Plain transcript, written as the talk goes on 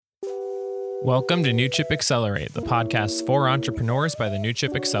Welcome to New Chip Accelerate, the podcast for entrepreneurs by the New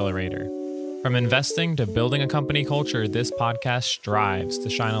Chip Accelerator. From investing to building a company culture, this podcast strives to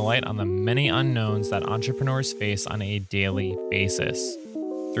shine a light on the many unknowns that entrepreneurs face on a daily basis.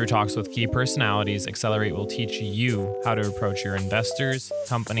 Through talks with key personalities, Accelerate will teach you how to approach your investors,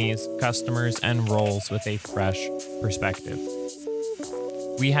 companies, customers, and roles with a fresh perspective.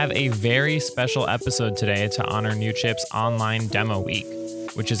 We have a very special episode today to honor New Chip's online demo week,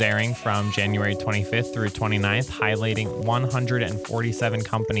 which is airing from January 25th through 29th, highlighting 147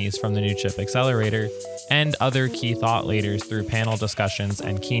 companies from the New Chip Accelerator and other key thought leaders through panel discussions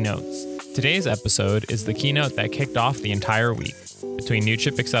and keynotes. Today's episode is the keynote that kicked off the entire week between New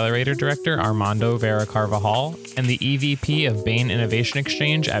Chip Accelerator Director Armando Vera Carvajal and the EVP of Bain Innovation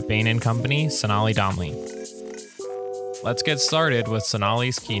Exchange at Bain & Company, Sonali Dhamli. Let's get started with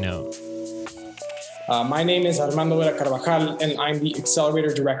Sonali's keynote. My name is Armando Vera Carvajal, and I'm the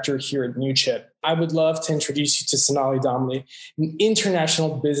Accelerator Director here at New Chip. I would love to introduce you to Sonali Dhamli, an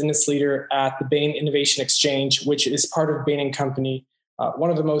international business leader at the Bain Innovation Exchange, which is part of Bain & Company, one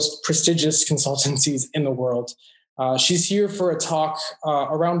of the most prestigious consultancies in the world. She's here for a talk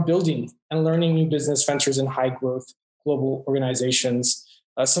around building and learning new business ventures in high-growth global organizations.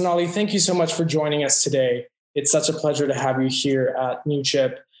 Sonali, thank you so much for joining us today. It's such a pleasure to have you here at New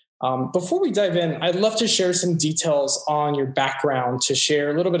Chip. Before we dive in, I'd love to share some details on your background to share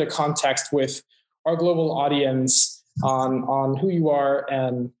a little bit of context with our global audience on who you are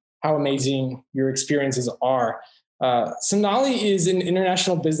and how amazing your experiences are. Sonali is an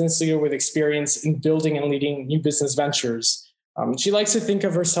international business leader with experience in building and leading new business ventures. She likes to think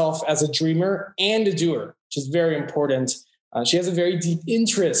of herself as a dreamer and a doer, which is very important. She has a very deep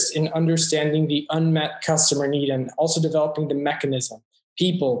interest in understanding the unmet customer need and also developing the mechanism,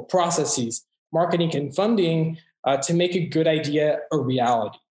 people, processes, marketing, and funding to make a good idea a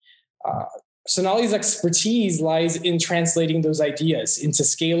reality. Sonali's expertise lies in translating those ideas into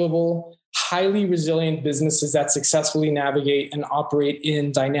scalable, highly resilient businesses that successfully navigate and operate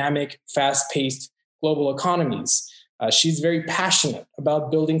in dynamic, fast-paced global economies. She's very passionate about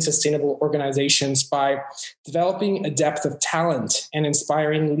building sustainable organizations by developing a depth of talent and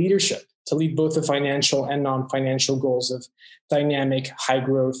inspiring leadership to lead both the financial and non-financial goals of dynamic,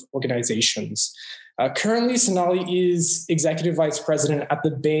 high-growth organizations. Currently, Sonali is Executive Vice President at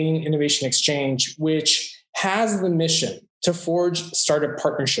the Bain Innovation Exchange, which has the mission to forge startup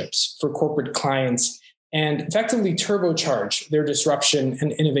partnerships for corporate clients and effectively turbocharge their disruption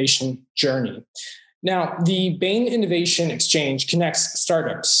and innovation journey. Now, the Bain Innovation Exchange connects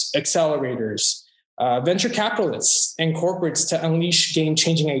startups, accelerators, venture capitalists, and corporates to unleash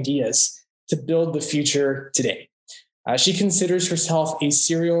game-changing ideas to build the future today. She considers herself a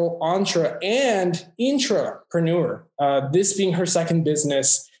serial entre and intrapreneur, this being her second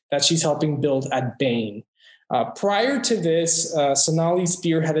business that she's helping build at Bain. Prior to this, Sonali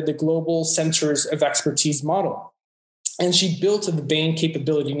spearheaded the Global Centers of Expertise model, and she built the Bain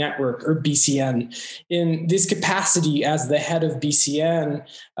Capability Network, or BCN. In this capacity as the head of BCN,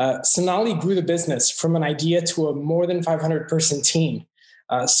 Sonali grew the business from an idea to a more than 500-person team,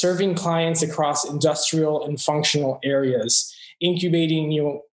 serving clients across industrial and functional areas, incubating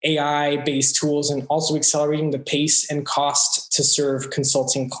new AI-based tools, and also accelerating the pace and cost to serve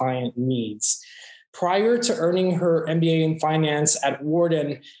consulting client needs. Prior to earning her MBA in finance at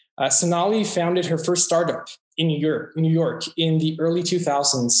Wharton, Sonali founded her first startup in New York in the early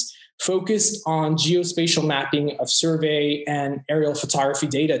 2000s, focused on geospatial mapping of survey and aerial photography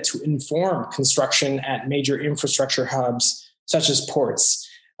data to inform construction at major infrastructure hubs such as ports.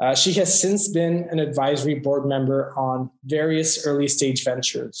 She has since been an advisory board member on various early stage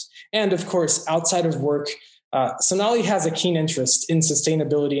ventures. And of course, outside of work, Sonali has a keen interest in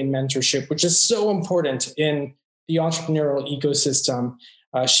sustainability and mentorship, which is so important in the entrepreneurial ecosystem.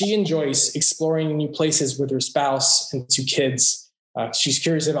 She enjoys exploring new places with her spouse and two kids. She's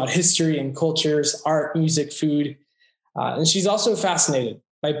curious about history and cultures, art, music, food. And she's also fascinated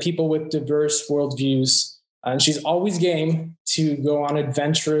by people with diverse worldviews. And she's always game to go on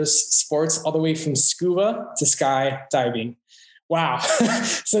adventurous sports all the way from scuba to skydiving. Wow.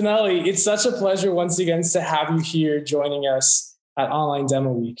 Sonali, it's such a pleasure once again to have you here joining us at Online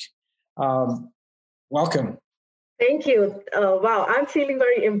Demo Week. Welcome. Thank you. Wow, I'm feeling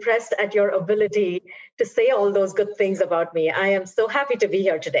very impressed at your ability to say all those good things about me. I am so happy to be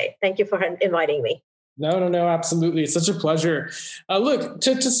here today. Thank you for inviting me. No, absolutely. It's such a pleasure. Look,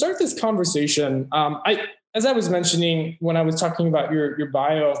 to start this conversation, as I was mentioning when I was talking about your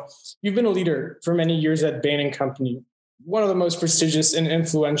bio, you've been a leader for many years at Bain & Company, one of the most prestigious and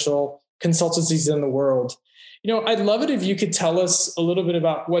influential consultancies in the world. I'd love it if you could tell us a little bit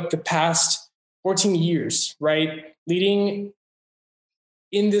about what the past 14 years, right? Leading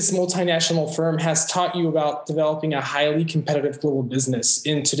in this multinational firm has taught you about developing a highly competitive global business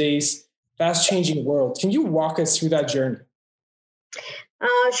in today's fast-changing world. Can you walk us through that journey?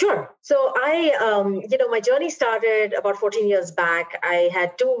 Sure. So my journey started about 14 years back. I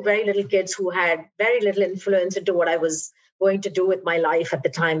had two very little kids who had very little influence into what I was going to do with my life at the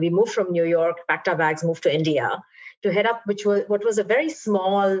time. We moved from New York, packed our bags, moved to India to head up, what was a very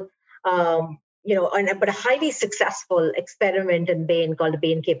small, but a highly successful experiment in Bain called the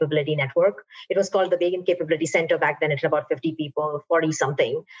Bain Capability Network. It was called the Bain Capability Center back then. It had about 50 people, 40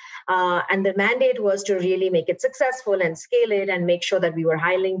 something. And the mandate was to really make it successful and scale it and make sure that we were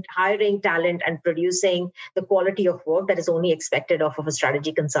hiring talent and producing the quality of work that is only expected of a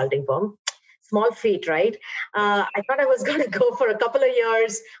strategy consulting firm. Small feat, right? I thought I was going to go for a couple of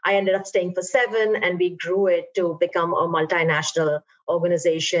years. I ended up staying for 7, and we grew it to become a multinational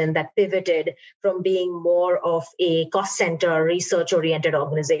organization that pivoted from being more of a cost center, research-oriented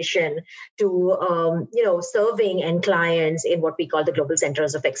organization to, serving end clients in what we call the global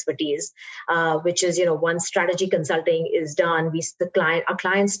centers of expertise, which is, once strategy consulting is done, our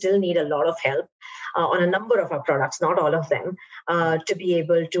clients still need a lot of help on a number of our products, not all of them, to be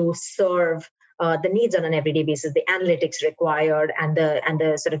able to serve the needs on an everyday basis, the analytics required and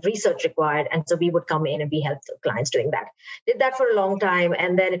the sort of research required. And so we would come in and be helpful clients doing that. Did that for a long time.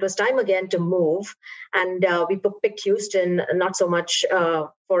 And then it was time again to move. And we picked Houston, not so much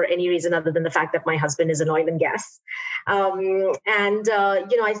for any reason other than the fact that my husband is in oil and gas. I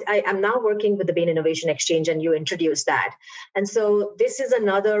am now working with the Bain Innovation Exchange, and you introduced that. And so this is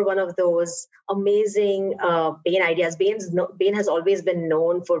another one of those amazing Bain ideas. Bain has always been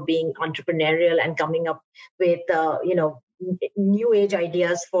known for being entrepreneurial and coming up with, new age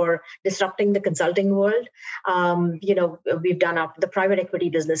ideas for disrupting the consulting world. We've done the private equity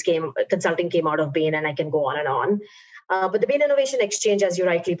business consulting came out of Bain, and I can go on and on. But the Bain Innovation Exchange, as you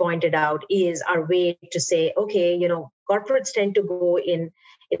rightly pointed out, is our way to say, okay, corporates tend to go in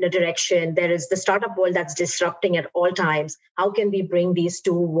a direction. There is the startup world that's disrupting at all times. How can we bring these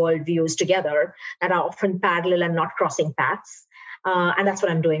two worldviews together that are often parallel and not crossing paths? And that's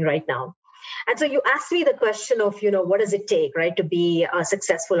what I'm doing right now. And so you asked me the question of, what does it take, right, to be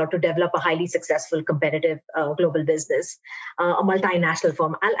successful or to develop a highly successful, competitive global business, a multinational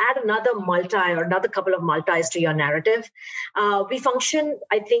firm. I'll add another couple of multis to your narrative. We function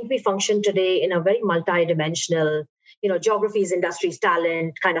today in a very multi-dimensional, geographies, industries,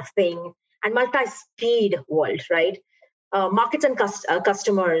 talent kind of thing, and multi-speed world, right? Markets and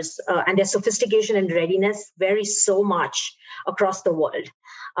customers and their sophistication and readiness vary so much across the world.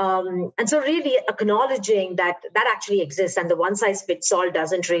 And so really acknowledging that actually exists and the one size fits all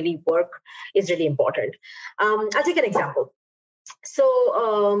doesn't really work is really important. I'll take an example.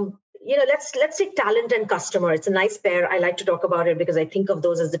 So, let's take talent and customer. It's a nice pair. I like to talk about it because I think of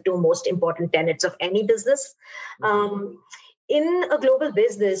those as the two most important tenets of any business. In a global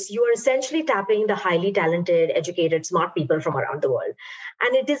business, you are essentially tapping the highly talented, educated, smart people from around the world.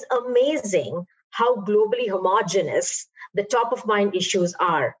 And it is amazing how globally homogenous the top of mind issues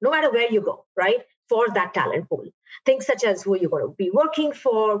are, no matter where you go, right, for that talent pool. Things such as who you're going to be working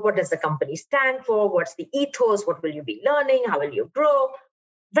for, what does the company stand for, what's the ethos, what will you be learning, how will you grow?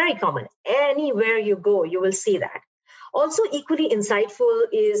 Very common. Anywhere you go, you will see that. Also equally insightful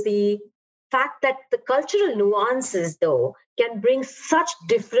is the fact that the cultural nuances, though, can bring such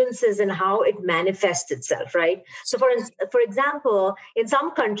differences in how it manifests itself, right? So, for example, in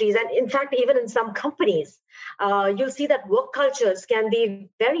some countries, and in fact, even in some companies, you'll see that work cultures can be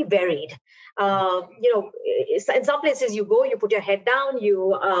very varied. In some places you go, you put your head down,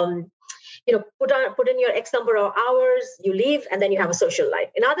 put in your X number of hours, you leave, and then you have a social life.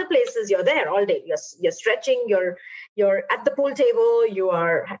 In other places, you're there all day. You're stretching, you're at the pool table, you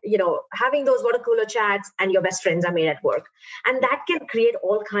are, having those water cooler chats, and your best friends are made at work. And that can create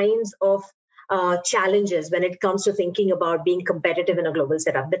all kinds of challenges when it comes to thinking about being competitive in a global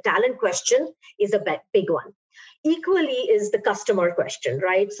setup. The talent question is a big one. Equally is the customer question,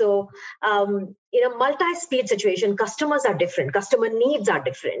 right? So in a multi-speed situation, customers are different. Customer needs are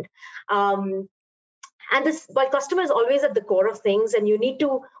different. While customer is always at the core of things, and you need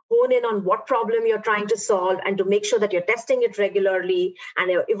to hone in on what problem you're trying to solve and to make sure that you're testing it regularly and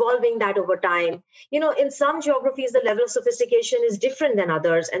you're evolving that over time. In some geographies, the level of sophistication is different than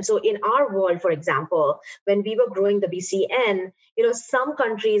others. And so in our world, for example, when we were growing the BCN, some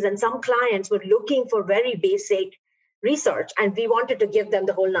countries and some clients were looking for very basic research, and we wanted to give them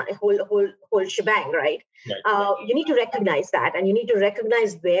the whole shebang, right? You need to recognize that, and you need to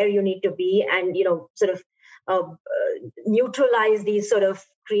recognize where you need to be, and neutralize these sort of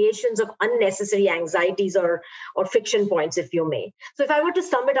creations of unnecessary anxieties or friction points, if you may. So if I were to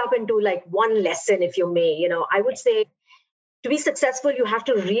sum it up into like one lesson, if you may, I would say to be successful, you have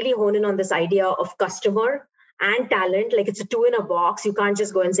to really hone in on this idea of customer and talent. Like it's a two in a box. You can't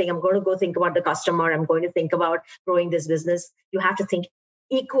just go and say, I'm going to go think about the customer. I'm going to think about growing this business. You have to think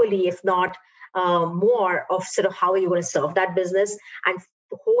equally, if not more, of sort of how are you going to serve that business, and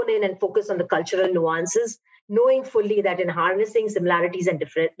hone in and focus on the cultural nuances, knowing fully that in harnessing similarities and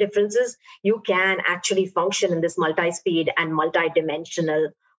differences, you can actually function in this multi-speed and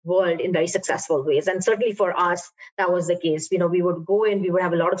multi-dimensional world in very successful ways. And certainly for us, that was the case. We would go in, we would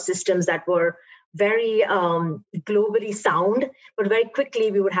have a lot of systems that were very globally sound, but very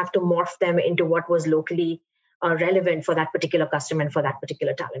quickly we would have to morph them into what was locally relevant for that particular customer and for that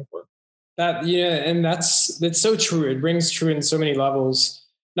particular talent pool. And that's so true. It rings true in so many levels,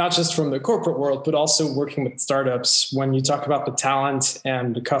 not just from the corporate world, but also working with startups. When you talk about the talent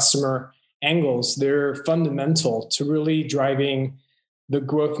and the customer angles, they're fundamental to really driving the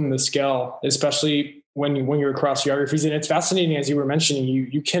growth and the scale, especially when you're across geographies. And it's fascinating, as you were mentioning,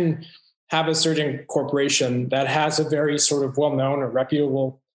 you can have a certain corporation that has a very sort of well-known or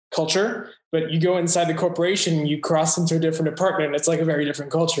reputable culture, but you go inside the corporation, you cross into a different department, and it's like a very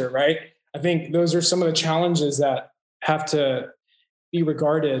different culture, right? I think those are some of the challenges that have to be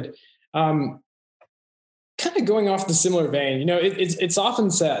regarded. Kind of going off the similar vein, it's often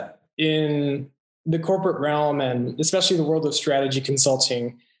said in the corporate realm, and especially the world of strategy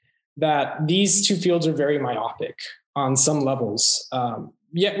consulting, that these two fields are very myopic on some levels.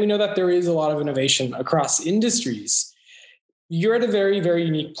 Yet we know that there is a lot of innovation across industries. You're at a very, very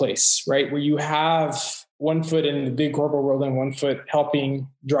unique place, right? Where you have one foot in the big corporate world and one foot helping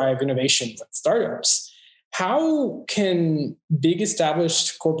drive innovations at startups. How can big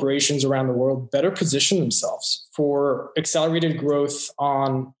established corporations around the world better position themselves for accelerated growth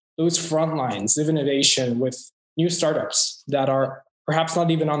on those front lines of innovation with new startups that are perhaps not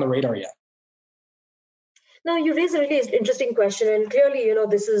even on the radar yet? Now, you raise a really interesting question. And clearly,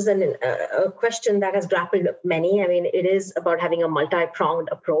 this is a question that has grappled many. I mean, it is about having a multi-pronged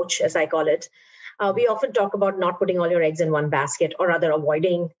approach, as I call it. We often talk about not putting all your eggs in one basket, or rather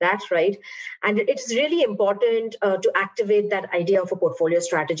avoiding that, right? And it's really important to activate that idea of a portfolio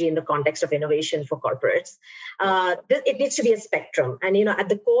strategy in the context of innovation for corporates. It needs to be a spectrum. And, at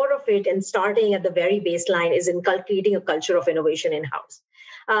the core of it, and starting at the very baseline, is inculcating a culture of innovation in-house.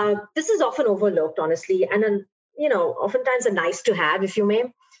 This is often overlooked, honestly, and oftentimes a nice to have, if you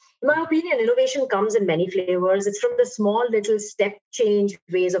may. In my opinion, innovation comes in many flavors. It's from the small little step change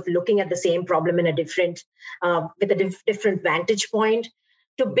ways of looking at the same problem in a different, with a different vantage point,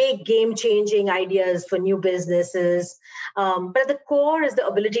 to big game-changing ideas for new businesses. But at the core is the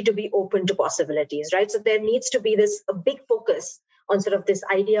ability to be open to possibilities, right? So there needs to be a big focus on sort of this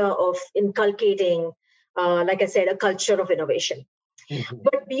idea of inculcating, like I said, a culture of innovation. Mm-hmm.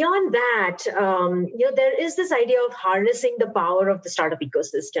 But beyond that, there is this idea of harnessing the power of the startup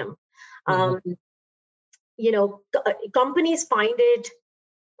ecosystem. Mm-hmm. Companies find it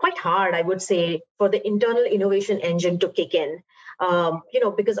quite hard, I would say, for the internal innovation engine to kick in,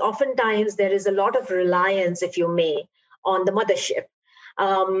 because oftentimes there is a lot of reliance, if you may, on the mothership.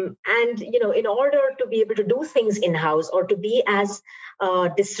 And in order to be able to do things in-house or to be as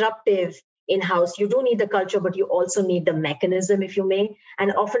disruptive in-house, you do need the culture, but you also need the mechanism, if you may.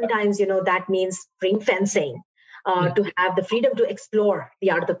 And oftentimes, that means ring fencing to have the freedom to explore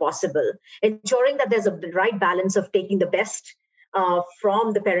the art of the possible, ensuring that there's a right balance of taking the best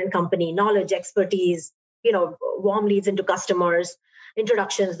from the parent company, knowledge, expertise, warm leads into customers,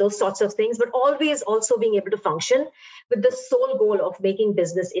 introductions, those sorts of things, but always also being able to function with the sole goal of making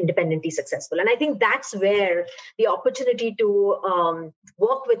business independently successful. And I think that's where the opportunity to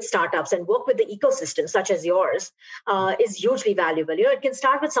work with startups and work with the ecosystem, such as yours, is hugely valuable. It can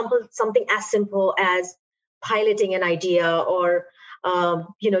start with something as simple as piloting an idea or,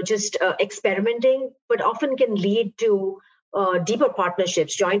 just experimenting, but often can lead to deeper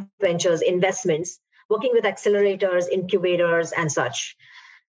partnerships, joint ventures, investments, working with accelerators, incubators, and such.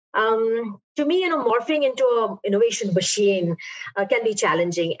 To me, morphing into an innovation machine can be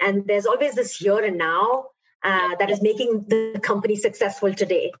challenging. And there's always this here and now that is making the company successful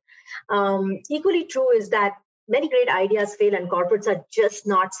today. Equally true is that many great ideas fail and corporates are just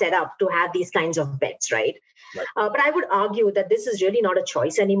not set up to have these kinds of bets, right? But I would argue that this is really not a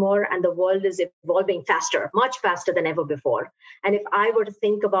choice anymore, and the world is evolving faster, much faster than ever before. And if I were to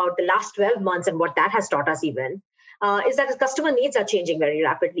think about the last 12 months and what that has taught us even, is that the customer needs are changing very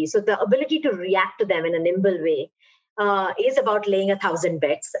rapidly. So the ability to react to them in a nimble way is about laying 1,000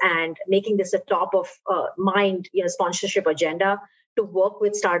 bets and making this a top of mind, sponsorship agenda to work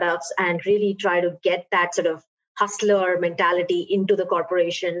with startups and really try to get that sort of hustler mentality into the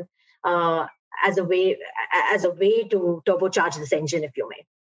corporation as a way to turbocharge this engine, if you may.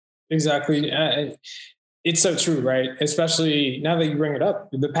 Exactly. It's so true, right? Especially now that you bring it up,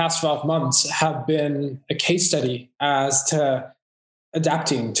 the past 12 months have been a case study as to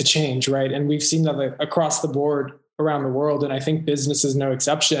adapting to change, right? And we've seen that across the board around the world. And I think business is no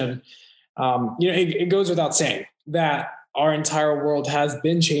exception. It goes without saying that our entire world has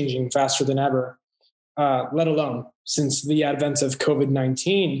been changing faster than ever, let alone since the advent of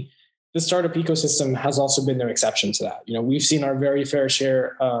COVID-19. The startup ecosystem has also been no exception to that. We've seen our very fair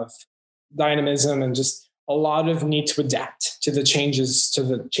share of dynamism and just a lot of need to adapt to the changes, to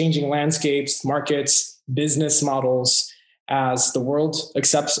the changing landscapes, markets, business models as the world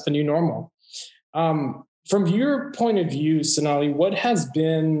accepts a new normal. From your point of view, Sonali, what has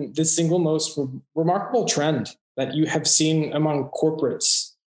been the single most remarkable trend that you have seen among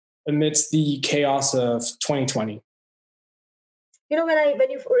corporates amidst the chaos of 2020? When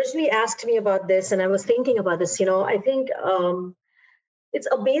you originally asked me about this, and I was thinking about this, I think it's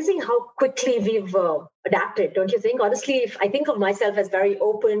amazing how quickly we've adapted, don't you think? Honestly, I think of myself as very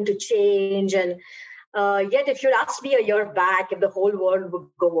open to change, and yet if you'd asked me a year back if the whole world would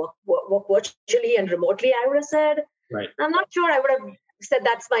go work virtually and remotely, I would have said, right. I'm not sure I would have said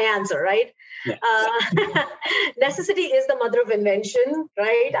that's my answer, right? Yeah. Necessity is the mother of invention,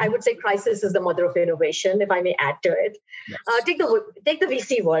 right? I would say crisis is the mother of innovation, if I may add to it. Yes. Take the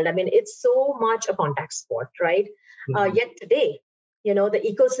VC world. I mean, it's so much a contact sport, right? Mm-hmm. Yet today,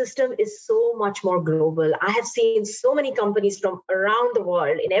 the ecosystem is so much more global. I have seen so many companies from around the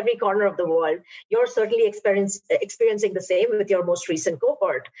world, in every corner of the world. You're certainly experiencing the same with your most recent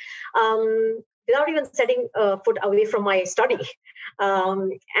cohort. Without even setting foot away from my study.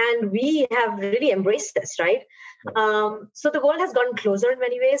 And we have really embraced this, right? So the world has gotten closer in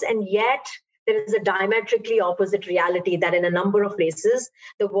many ways, and yet there is a diametrically opposite reality that in a number of places,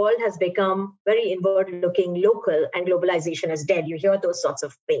 the world has become very inward-looking, local, and globalization is dead. You hear those sorts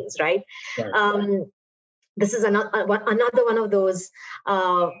of things, right? This is another one of those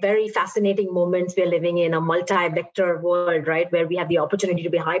very fascinating moments we're living in, a multi-vector world, right? Where we have the opportunity to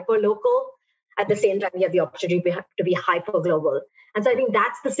be hyper-local. At the same time, we have the opportunity to be hyper-global. And so I think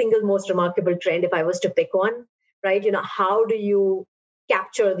that's the single most remarkable trend, if I was to pick one, right? How do you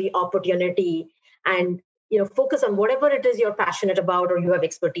capture the opportunity and, focus on whatever it is you're passionate about or you have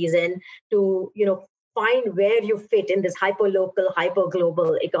expertise in to, find where you fit in this hyper-local,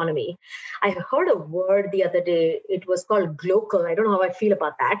 hyper-global economy. I heard a word the other day. It was called glocal. I don't know how I feel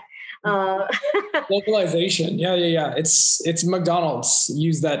about that. Localization. Yeah. It's McDonald's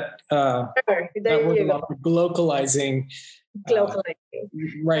use that, that word a lot, glocalizing.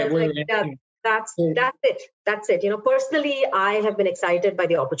 Right. That's it. That's it. Personally, I have been excited by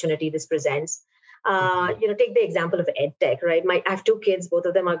the opportunity this presents. Take the example of EdTech, right? I have two kids, both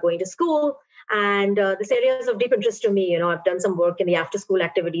of them are going to school, and this area is of deep interest to me. I've done some work in the after-school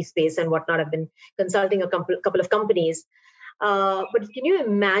activity space and whatnot. I've been consulting a couple of companies. But can you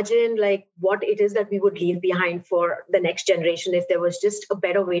imagine what it is that we would leave behind for the next generation if there was just a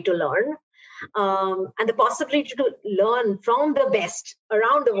better way to learn? And the possibility to learn from the best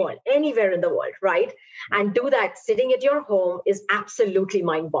around the world, anywhere in the world, right? And do that sitting at your home is absolutely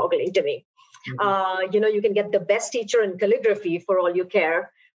mind-boggling to me. You can get the best teacher in calligraphy for all you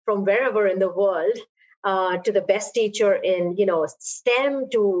care from wherever in the world, to the best teacher in, STEM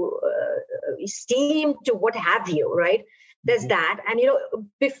to STEAM to what have you, right? There's that. And,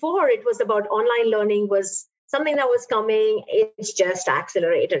 before it was about online learning was something that was coming, it's just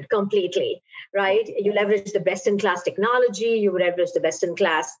accelerated completely, right? You leverage the best-in-class technology, you leverage the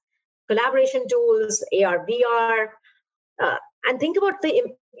best-in-class collaboration tools, AR, VR, and think about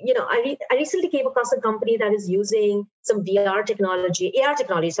I recently came across a company that is using some AR technology,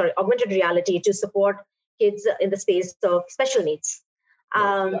 augmented reality to support kids in the space of special needs.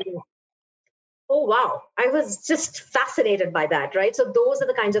 Oh, wow. I was just fascinated by that, right? So those are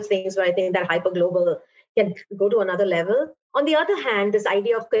the kinds of things where I think that hyperglobal can go to another level. On the other hand, this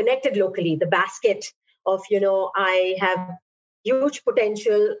idea of connected locally, the basket of, I have huge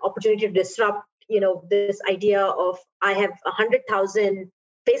potential opportunity to disrupt, this idea of I have 100,000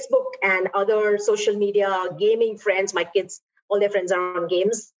 Facebook and other social media gaming friends. My kids, all their friends are on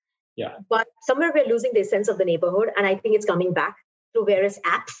games. Yeah. But somewhere we're losing the sense of the neighborhood. And I think it's coming back through various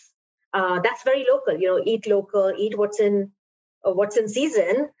apps. That's very local, eat local, eat what's in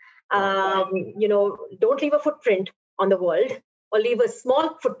season. Don't leave a footprint on the world or leave a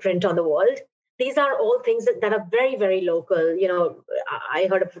small footprint on the world. these are all things that are very, very local. I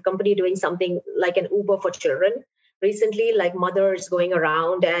heard of a company doing something like an Uber for children recently, like mothers going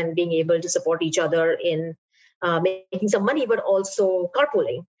around and being able to support each other in making some money, but also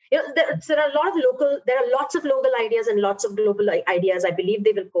carpooling. There are lots of local ideas and lots of global ideas. I believe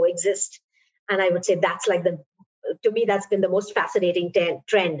they will coexist. And I would say to me, that's been the most fascinating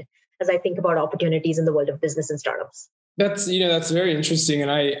trend as I think about opportunities in the world of business and startups. That's very interesting.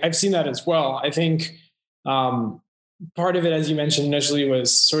 And I've seen that as well. I think part of it, as you mentioned initially,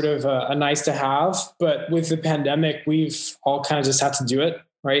 was sort of a nice to have, but with the pandemic, we've all kind of just had to do it,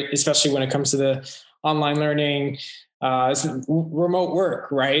 right? Especially when it comes to the online learning, remote work,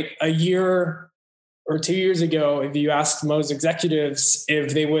 right? A year or 2 years ago, if you asked most executives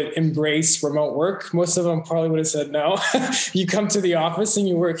if they would embrace remote work, most of them probably would have said no. You come to the office and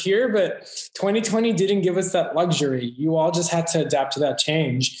you work here, but 2020 didn't give us that luxury. You all just had to adapt to that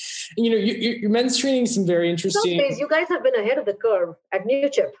change. And, you're mentioning some very interesting. Some ways, you guys have been ahead of the curve at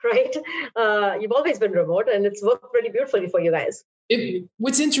NewChip, right? You've always been remote, and it's worked pretty beautifully for you guys.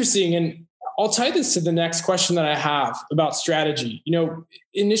 What's interesting, and I'll tie this to the next question that I have about strategy.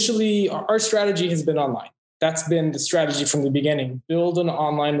 Initially, our strategy has been online. That's been the strategy from the beginning. Build an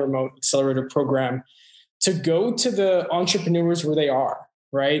online remote accelerator program to go to the entrepreneurs where they are,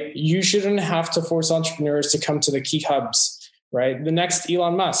 right? You shouldn't have to force entrepreneurs to come to the key hubs, right? The next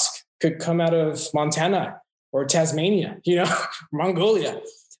Elon Musk could come out of Montana or Tasmania, Mongolia.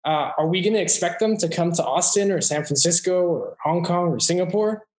 Are we going to expect them to come to Austin or San Francisco or Hong Kong or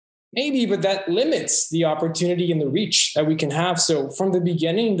Singapore? Maybe, but that limits the opportunity and the reach that we can have. So from the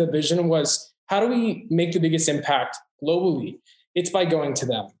beginning, the vision was, how do we make the biggest impact globally? It's by going to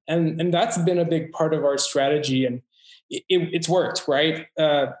them. And that's been a big part of our strategy. And it's worked, right?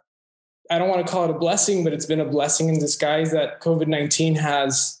 I don't want to call it a blessing, but it's been a blessing in disguise that COVID-19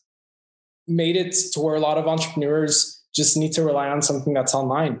 has made it to where a lot of entrepreneurs just need to rely on something that's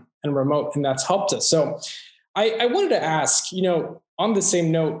online and remote, and that's helped us. So I wanted to ask, on the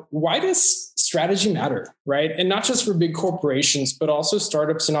same note, why does strategy matter, right? And not just for big corporations, but also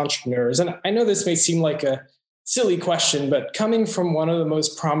startups and entrepreneurs. And I know this may seem like a silly question, but coming from one of the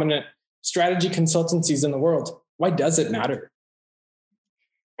most prominent strategy consultancies in the world, why does it matter?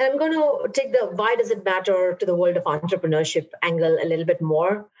 I'm going to take the why does it matter to the world of entrepreneurship angle a little bit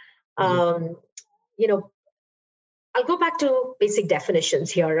more. Mm-hmm. I'll go back to basic definitions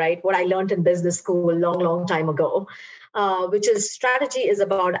here, right? What I learned in business school a long, long time ago, which is strategy is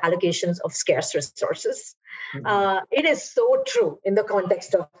about allocations of scarce resources. Mm-hmm. It is so true in the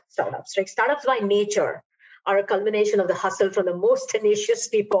context of startups, right? Startups by nature are a culmination of the hustle from the most tenacious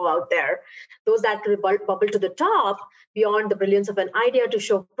people out there. Those that bubble to the top beyond the brilliance of an idea to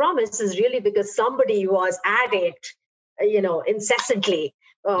show promise is really because somebody was at it, incessantly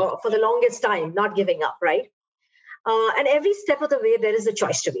for the longest time, not giving up, right? And every step of the way, there is a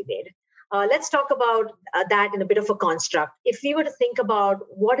choice to be made. Let's talk about that in a bit of a construct. If we were to think about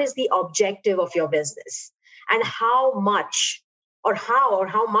what is the objective of your business and how much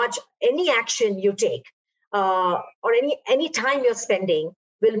any action you take or any time you're spending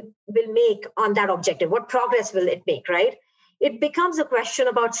will make on that objective, what progress will it make, right? It becomes a question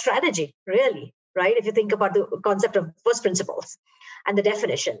about strategy, really, right? If you think about the concept of first principles and the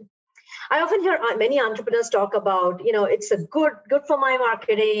definition. I often hear many entrepreneurs talk about, it's a good for my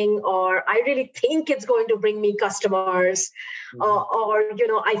marketing, or I really think it's going to bring me customers, or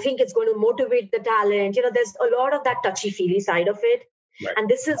I think it's going to motivate the talent. There's a lot of that touchy-feely side of it. Right. And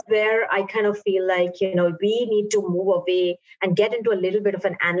this is where I kind of feel like, we need to move away and get into a little bit of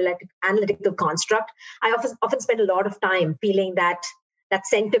an analytical construct. I often spend a lot of time peeling that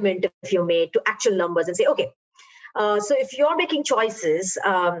sentiment, if you may, to actual numbers and say, okay, so if you're making choices,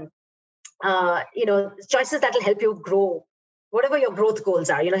 choices that will help you grow, whatever your growth goals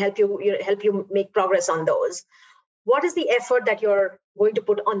are, help you make progress on those. What is the effort that you're going to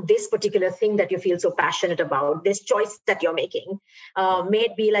put on this particular thing that you feel so passionate about, this choice that you're making? May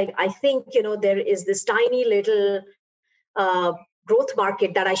it be like, I think, there is this tiny little growth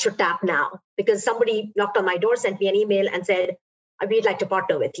market that I should tap now because somebody knocked on my door, sent me an email and said, we'd like to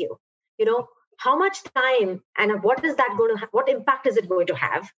partner with you. How much time and what impact is it going to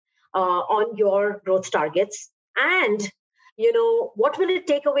have on your growth targets? And, what will it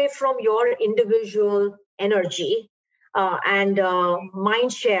take away from your individual energy and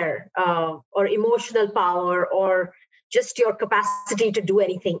mind share or emotional power or just your capacity to do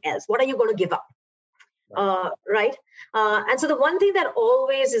anything else? What are you going to give up? Right? And so the one thing that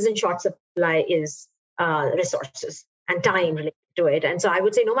always is in short supply is resources and time related to it. And so I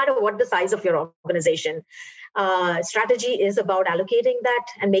would say, no matter what the size of your organization, strategy is about allocating that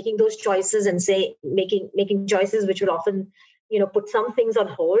and making those choices, and making choices which will often, put some things on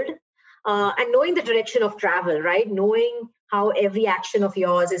hold, and knowing the direction of travel, right? Knowing how every action of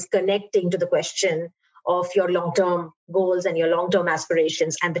yours is connecting to the question of your long-term goals and your long-term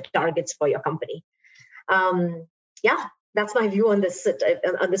aspirations and the targets for your company. That's my view on this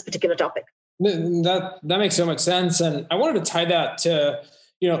particular topic. That makes so much sense. And I wanted to tie that to,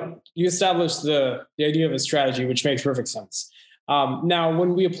 you established the idea of a strategy, which makes perfect sense. Now,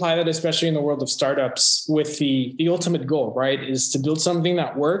 when we apply that, especially in the world of startups, with the ultimate goal, right, is to build something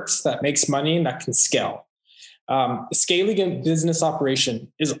that works, that makes money, and that can scale. Scaling a business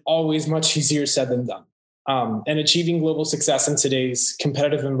operation is always much easier said than done. And achieving global success in today's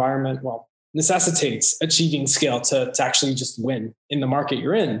competitive environment, necessitates achieving scale to actually just win in the market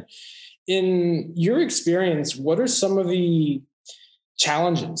you're in. In your experience, what are some of the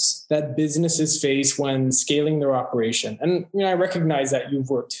challenges that businesses face when scaling their operation? And I recognize that you've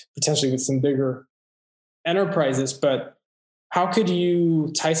worked potentially with some bigger enterprises, but how could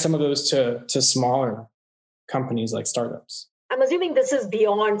you tie some of those to smaller companies like startups? I'm assuming this is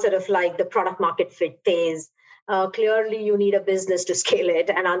beyond sort of like the product market fit phase. Clearly, you need a business to scale it,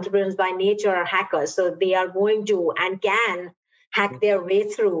 and entrepreneurs by nature are hackers. So they are going to and can hack their way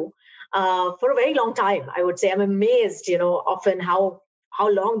through for a very long time, I would say. I'm amazed, often how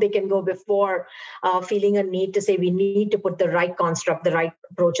long they can go before feeling a need to say we need to put the right construct, the right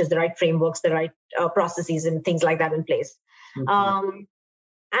approaches, the right frameworks, the right processes and things like that in place. Mm-hmm.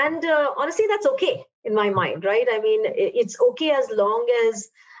 And honestly, that's okay in my mind, right? I mean, it's okay as long as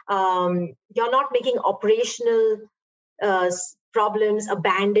you're not making operational problems a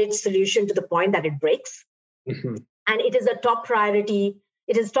band-aid solution to the point that it breaks. Mm-hmm. And it is a top priority.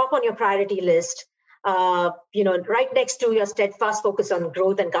 It is top on your priority list, right next to your steadfast focus on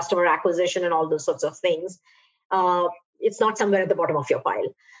growth and customer acquisition and all those sorts of things. It's not somewhere at the bottom of your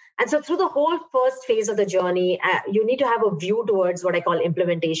pile. And so through the whole first phase of the journey, you need to have a view towards what I call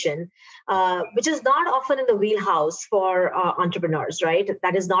implementation, which is not often in the wheelhouse for entrepreneurs, right?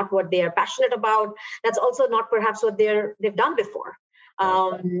 That is not what they are passionate about. That's also not perhaps what they've done before.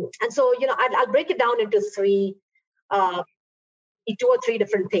 And so, I'll break it down into two or three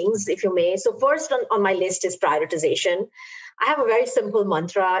different things, if you may. So first on my list is prioritization. I have a very simple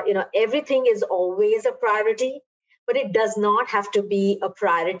mantra, everything is always a priority, but it does not have to be a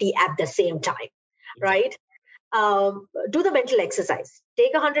priority at the same time, right? Do the mental exercise.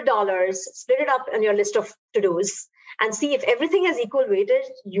 Take $100, split it up on your list of to-dos, and see if everything has equal weightage,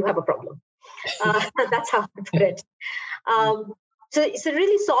 you have a problem. That's how I put it. So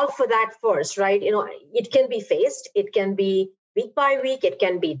really solve for that first, right? It can be phased. It can be week by week. It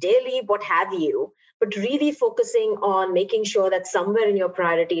can be daily, what have you. But really focusing on making sure that somewhere in your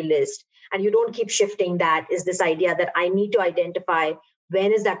priority list, and you don't keep shifting that, is this idea that I need to identify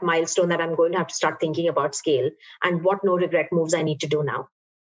when is that milestone that I'm going to have to start thinking about scale and what no regret moves I need to do now.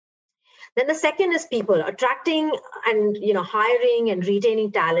 Then the second is people. Attracting and hiring and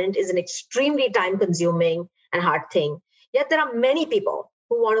retaining talent is an extremely time consuming and hard thing. Yet there are many people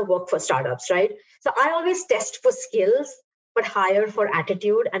who want to work for startups, right? So I always test for skills, but hire for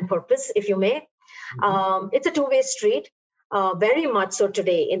attitude and purpose, if you may. Mm-hmm. It's a two-way street. Very much so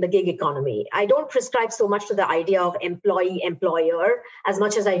today in the gig economy. I don't prescribe so much to the idea of employee-employer as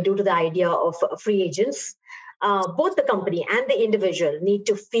much as I do to the idea of free agents. Both the company and the individual need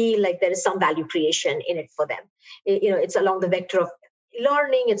to feel like there is some value creation in it for them. It's along the vector of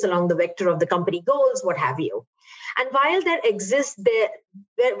learning, it's along the vector of the company goals, what have you. And while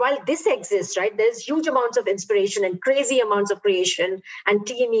this exists, right, there's huge amounts of inspiration and crazy amounts of creation and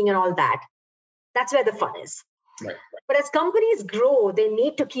teaming and all that. That's where the fun is. Right. But as companies grow, they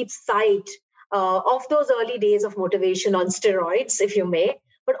need to keep sight of those early days of motivation on steroids, if you may,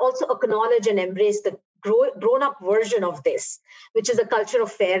 but also acknowledge and embrace the grown-up version of this, which is a culture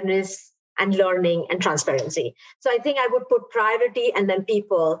of fairness and learning and transparency. So I think I would put priority and then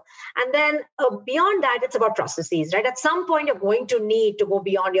people. And then beyond that, it's about processes, right? At some point, you're going to need to go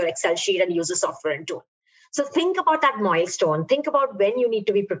beyond your Excel sheet and use a software and tool. So think about that milestone. Think about when you need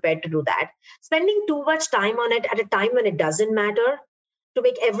to be prepared to do that. Spending too much time on it at a time when it doesn't matter to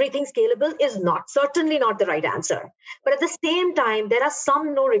make everything scalable is certainly not the right answer. But at the same time, there are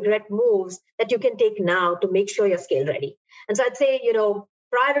some no regret moves that you can take now to make sure you're scale ready. And so I'd say,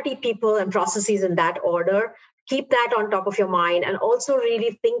 priority, people, and processes in that order. Keep that on top of your mind, and also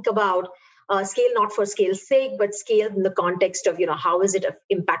really think about scale not for scale's sake, but scale in the context of, how is it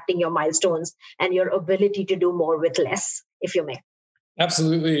impacting your milestones and your ability to do more with less, if you may.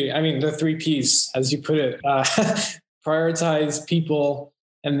 Absolutely. I mean, the 3 Ps, as you put it, prioritize people,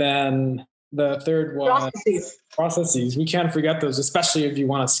 and then the third one, processes. We can't forget those, especially if you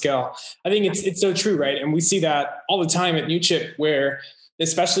want to scale. I think it's so true, right? And we see that all the time at NewChip, where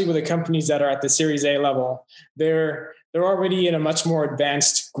especially with the companies that are at the Series A level, they're already in a much more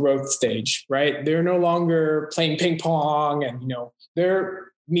advanced growth stage, right? They're no longer playing ping pong, and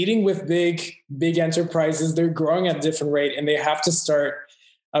they're meeting with big enterprises. They're growing at a different rate, and they have to start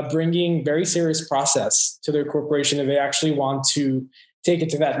bringing very serious process to their corporation if they actually want to take it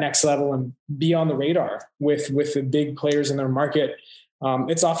to that next level and be on the radar with the big players in their market.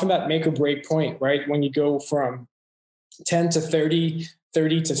 It's often that make or break point, right? When you go from 10 to 30,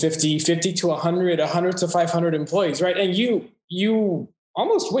 30 to 50, 50 to 100, 100 to 500 employees, right? And you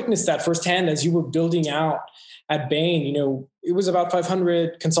almost witnessed that firsthand as you were building out at Bain. It was about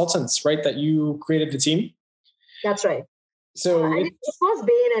 500 consultants, right, that you created the team? That's right. So and it was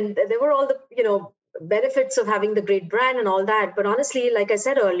Bain, and there were all the, benefits of having the great brand and all that. But honestly, like I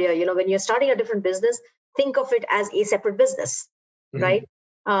said earlier, when you're starting a different business, think of it as a separate business, mm-hmm.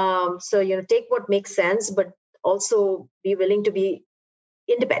 right? So, take what makes sense, but also be willing to be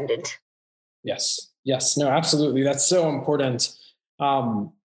independent. Yes. No, absolutely. That's so important.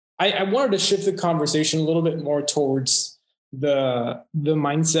 I wanted to shift the conversation a little bit more towards the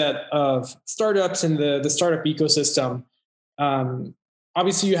mindset of startups and the startup ecosystem.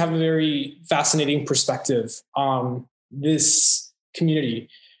 Obviously, you have a very fascinating perspective on this community.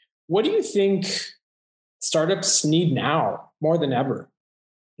 What do you think startups need now more than ever?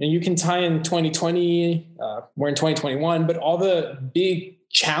 And you can tie in 2020, we're in 2021, but all the big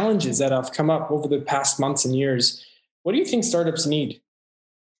challenges that have come up over the past months and years. What do you think startups need?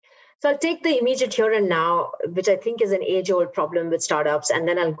 So I'll take the immediate here and now, which I think is an age-old problem with startups, and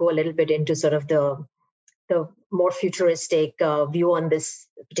then I'll go a little bit into sort of the more futuristic view on this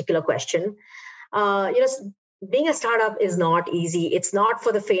particular question. Being a startup is not easy. It's not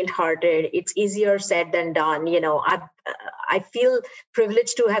for the faint-hearted. It's easier said than done. I feel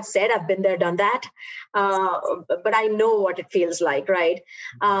privileged to have said I've been there, done that, but I know what it feels like, right?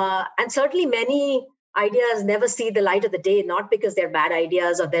 And certainly many ideas never see the light of the day, not because they're bad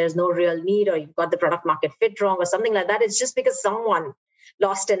ideas or there's no real need or you've got the product market fit wrong or something like that. It's just because someone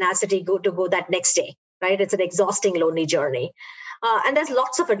lost tenacity to go that next day, right? It's an exhausting, lonely journey. And there's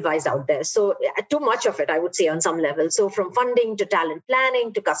lots of advice out there. So too much of it, I would say, on some level. So from funding to talent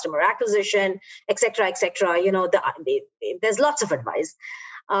planning to customer acquisition, et cetera, there's lots of advice.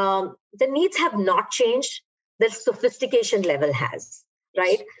 The needs have not changed. The sophistication level has,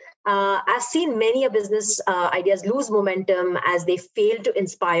 right? I've seen many business ideas lose momentum as they fail to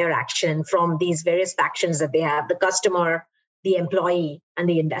inspire action from these various factions that they have: the customer, the employee, and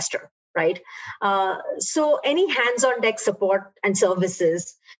the investor, right? So any hands-on deck support and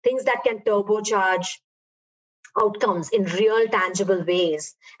services, things that can turbocharge outcomes in real tangible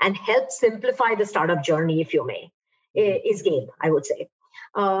ways and help simplify the startup journey, if you may, is game, I would say.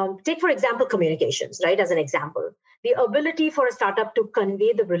 Take, for example, communications, right? As an example, the ability for a startup to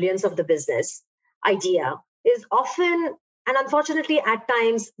convey the brilliance of the business idea is often, and unfortunately at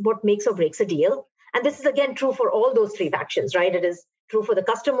times, what makes or breaks a deal. And this is again true for all those three factions, right? It is true for the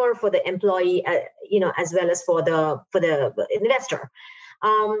customer, for the employee, as well as for the investor.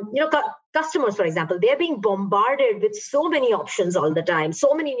 Customers, for example, they're being bombarded with so many options all the time,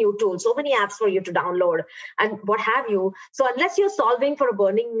 so many new tools, so many apps for you to download and what have you. So unless you're solving for a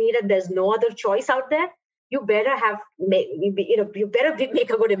burning need and there's no other choice out there, you better make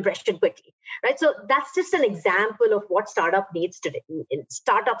a good impression quickly, right? So that's just an example of what startups need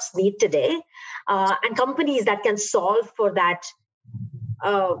today, and companies that can solve for that.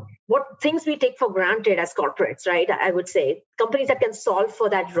 What things we take for granted as corporates, right? I would say companies that can solve for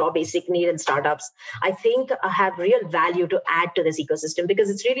that raw basic need in startups, I think have real value to add to this ecosystem, because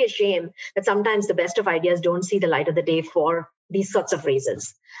it's really a shame that sometimes the best of ideas don't see the light of the day for these sorts of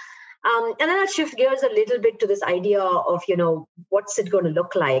reasons. And then I'll shift gears a little bit to this idea of, what's it going to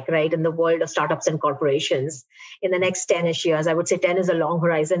look like, right, in the world of startups and corporations in the next 10-ish years. I would say 10 is a long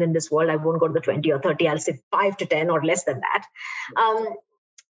horizon in this world. I won't go to the 20 or 30. I'll say 5 to 10 or less than that.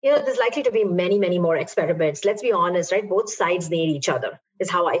 There's likely to be many, many more experiments. Let's be honest, right? Both sides need each other, is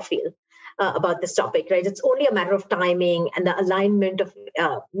how I feel about this topic, right? It's only a matter of timing and the alignment of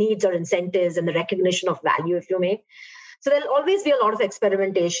needs or incentives and the recognition of value, if you may. So there'll always be a lot of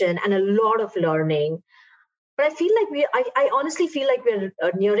experimentation and a lot of learning. But I feel like I honestly feel like we're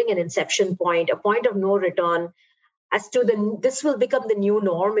nearing an inception point, a point of no return as to this will become the new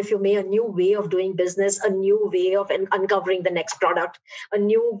norm, if you may, a new way of doing business, a new way of uncovering the next product, a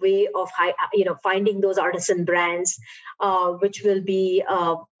new way of finding those artisan brands, which will be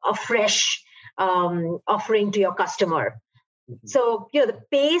a fresh offering to your customer. So, the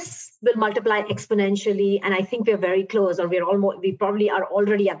pace will multiply exponentially. And I think we're very close, or we probably are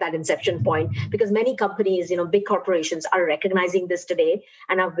already at that inception point, because many companies, big corporations are recognizing this today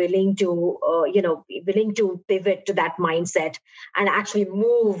and are willing to pivot to that mindset and actually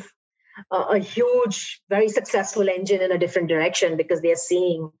move a huge, very successful engine in a different direction, because they're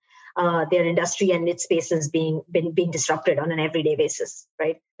seeing their industry and its spaces being disrupted on an everyday basis,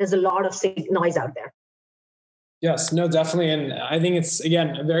 right? There's a lot of noise out there. Yes, no, definitely. And I think it's,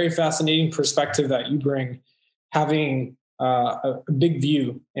 again, a very fascinating perspective that you bring, having a big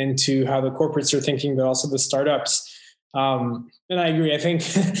view into how the corporates are thinking, but also the startups. And I agree. I think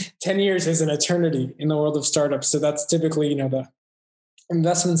 10 years is an eternity in the world of startups. So that's typically, the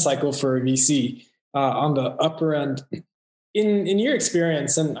investment cycle for a VC on the upper end. In your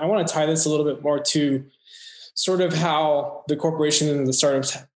experience, and I want to tie this a little bit more to sort of how the corporation and the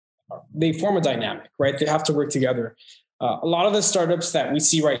startups, they form a dynamic, right? They have to work together. A lot of the startups that we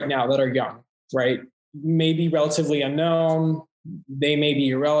see right now that are young, right, may be relatively unknown. They may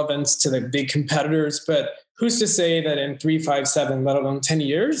be irrelevant to the big competitors, but who's to say that in 3, 5, 7, let alone 10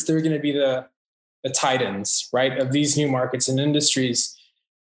 years, they're going to be the titans, right, of these new markets and industries.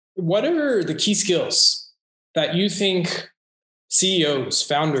 What are the key skills that you think CEOs,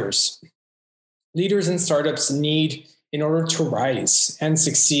 founders, leaders in startups need in order to rise and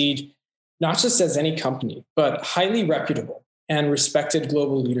succeed, not just as any company, but highly reputable and respected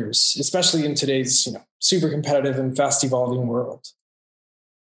global leaders, especially in today's super competitive and fast evolving world?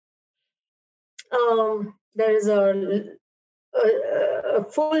 There is a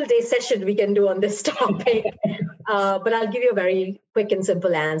full day session we can do on this topic, but I'll give you a very quick and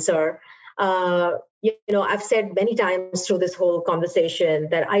simple answer. I've said many times through this whole conversation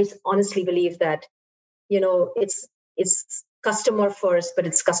that I honestly believe that, it's customer first, but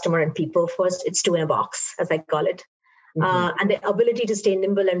it's customer and people first. It's two in a box, as I call it. And the ability to stay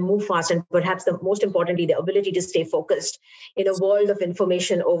nimble and move fast, and perhaps most importantly, the ability to stay focused in a world of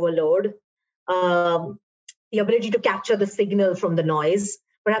information overload, the ability to capture the signal from the noise.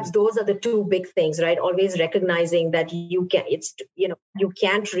 Perhaps those are the two big things, right? Always recognizing that you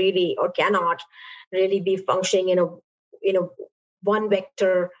can't really or cannot really be functioning in a one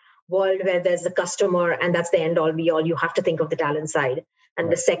vector world where there's the customer and that's the end all be all. You have to think of the talent side.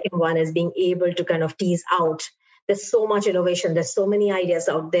 And the second one is being able to kind of tease out. There's so much innovation. There's so many ideas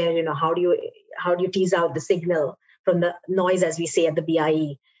out there. How do you tease out the signal from the noise, as we say at the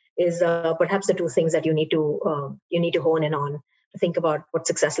BIE, is perhaps the two things that you need to hone in on to think about what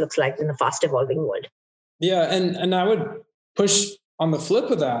success looks like in a fast evolving world. Yeah. And I would push on the flip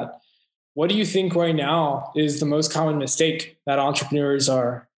of that. What do you think right now is the most common mistake that entrepreneurs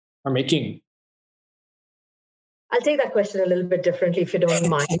are making? I'll take that question a little bit differently, if you don't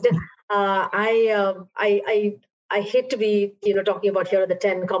mind. I hate to be, talking about here are the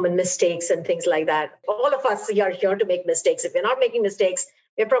 10 common mistakes and things like that. All of us are here to make mistakes. If we're not making mistakes,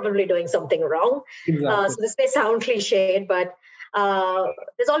 we're probably doing something wrong. Exactly. So this may sound cliched, but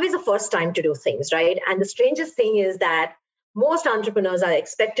there's always a first time to do things, right? And the strangest thing is that most entrepreneurs are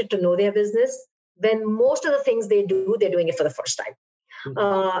expected to know their business when most of the things they do, they're doing it for the first time.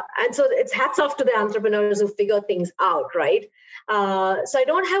 And so it's hats off to the entrepreneurs who figure things out, right? So I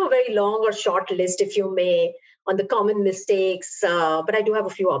don't have a very long or short list, if you may, on the common mistakes, but I do have a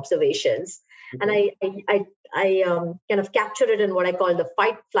few observations. And I kind of capture it in what I call the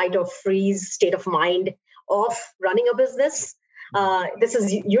fight, flight, or freeze state of mind of running a business. This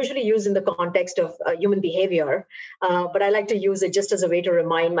is usually used in the context of human behavior, but I like to use it just as a way to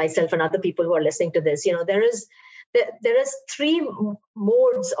remind myself and other people who are listening to this. There is three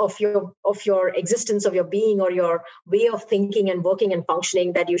modes of your existence, of your being, or your way of thinking and working and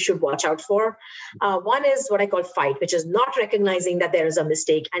functioning that you should watch out for. One is what I call fight, which is not recognizing that there is a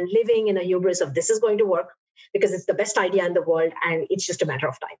mistake and living in a hubris of this is going to work because it's the best idea in the world and it's just a matter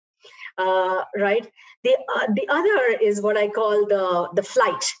of time. Right? The other is what I call the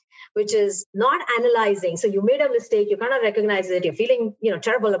flight, which is not analyzing. So you made a mistake, you kind of recognize it, you're feeling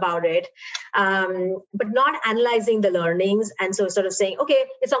terrible about it, but not analyzing the learnings. And so sort of saying, okay,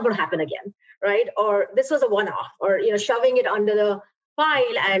 it's not going to happen again, right? Or this was a one-off, or shoving it under the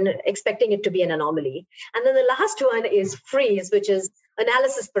pile and expecting it to be an anomaly. And then the last one is freeze, which is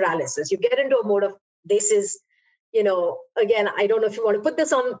analysis paralysis. You get into a mode of this is, again, I don't know if you want to put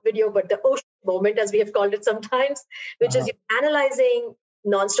this on video, but the ocean moment, as we have called it sometimes, which is you're analyzing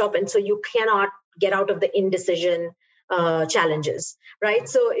nonstop. And so you cannot get out of the indecision challenges, right?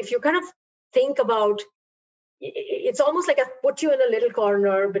 So if you kind of think about, it's almost like I put you in a little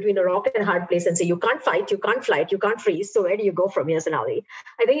corner between a rock and a hard place and say, you can't fight, you can't flight, you can't freeze. So where do you go from here, Sonali?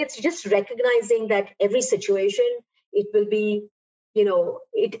 I think it's just recognizing that every situation, it will be, you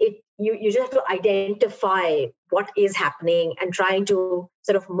just have to identify what is happening and trying to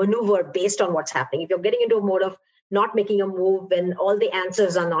sort of maneuver based on what's happening. If you're getting into a mode of not making a move when all the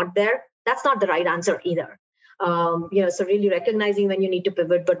answers are not there, that's not the right answer either. So really recognizing when you need to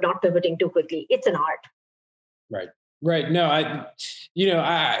pivot, but not pivoting too quickly. It's an art. Right. No,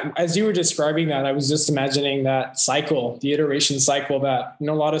 as you were describing that, I was just imagining that cycle, the iteration cycle that, a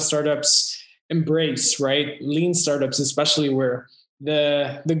lot of startups embrace, right? Lean startups, especially, where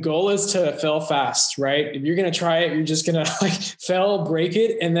the goal is to fail fast, right? If you're going to try it, you're just going to fail, break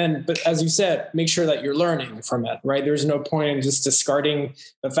it. And then, but as you said, make sure that you're learning from it, right? There's no point in just discarding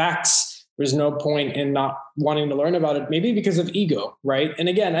the facts. There's no point in not wanting to learn about it, maybe because of ego, right? And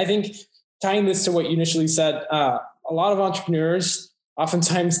again, I think tying this to what you initially said, a lot of entrepreneurs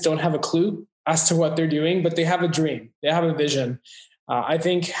oftentimes don't have a clue as to what they're doing, but they have a dream, they have a vision. I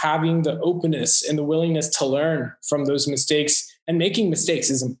think having the openness and the willingness to learn from those mistakes and making mistakes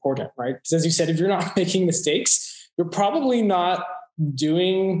is important, right? Because as you said, if you're not making mistakes, you're probably not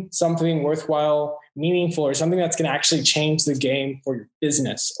doing something worthwhile, meaningful, or something that's going to actually change the game for your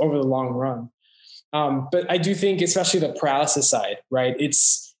business over the long run. But I do think, especially the paralysis side, right?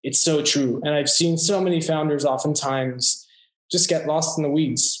 It's so true. And I've seen so many founders oftentimes just get lost in the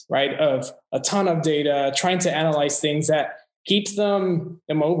weeds, right? Of a ton of data, trying to analyze things that keeps them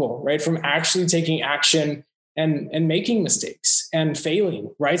immobile, right? From actually taking action and making mistakes and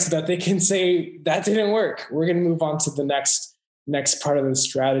failing, right? So that they can say, that didn't work. We're going to move on to the next part of the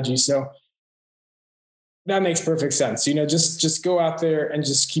strategy. So that makes perfect sense. Just go out there and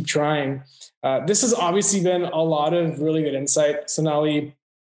just keep trying. This has obviously been a lot of really good insight, Sonali.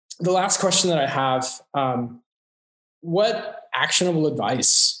 The last question that I have, what actionable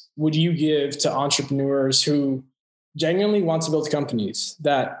advice would you give to entrepreneurs who genuinely want to build companies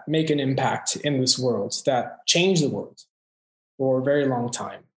that make an impact in this world, that change the world for a very long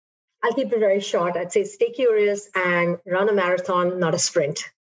time? I'll keep it very short. I'd say stay curious and run a marathon, not a sprint.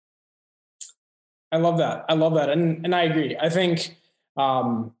 I love that. And I agree. I think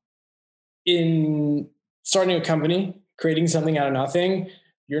in starting a company, creating something out of nothing,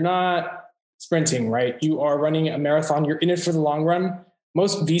 you're not sprinting, right? You are running a marathon. You're in it for the long run.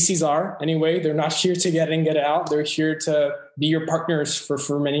 Most VCs are anyway. They're not here to get in, get out. They're here to be your partners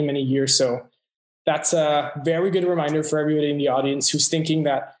for many, many years. So that's a very good reminder for everybody in the audience who's thinking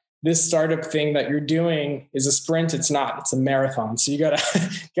that this startup thing that you're doing is a sprint. It's not. It's a marathon. So you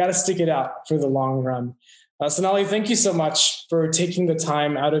gotta stick it out for the long run. Sonali, thank you so much for taking the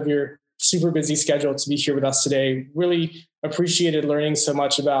time out of your super busy schedule to be here with us today. Really appreciated learning so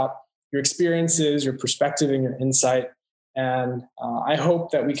much about your experiences, your perspective, and your insight. And I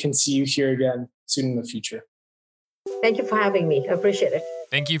hope that we can see you here again soon in the future. Thank you for having me. I appreciate it.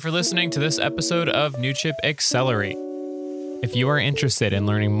 Thank you for listening to this episode of NewChip Accelerate. If you are interested in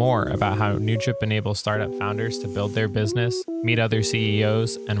learning more about how NewChip enables startup founders to build their business, meet other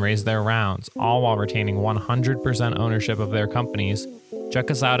CEOs, and raise their rounds, all while retaining 100% ownership of their companies,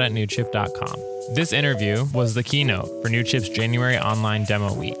 check us out at newchip.com. This interview was the keynote for NewChip's January Online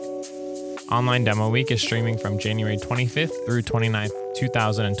Demo Week. Online Demo Week is streaming from January 25th through 29th,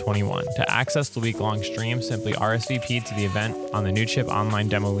 2021. To access the week-long stream, simply RSVP to the event on the NewChip Online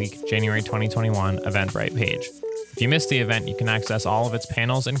Demo Week January 2021 Eventbrite page. If you missed the event, you can access all of its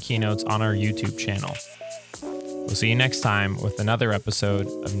panels and keynotes on our YouTube channel. We'll see you next time with another episode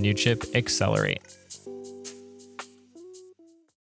of NewChip Accelerate.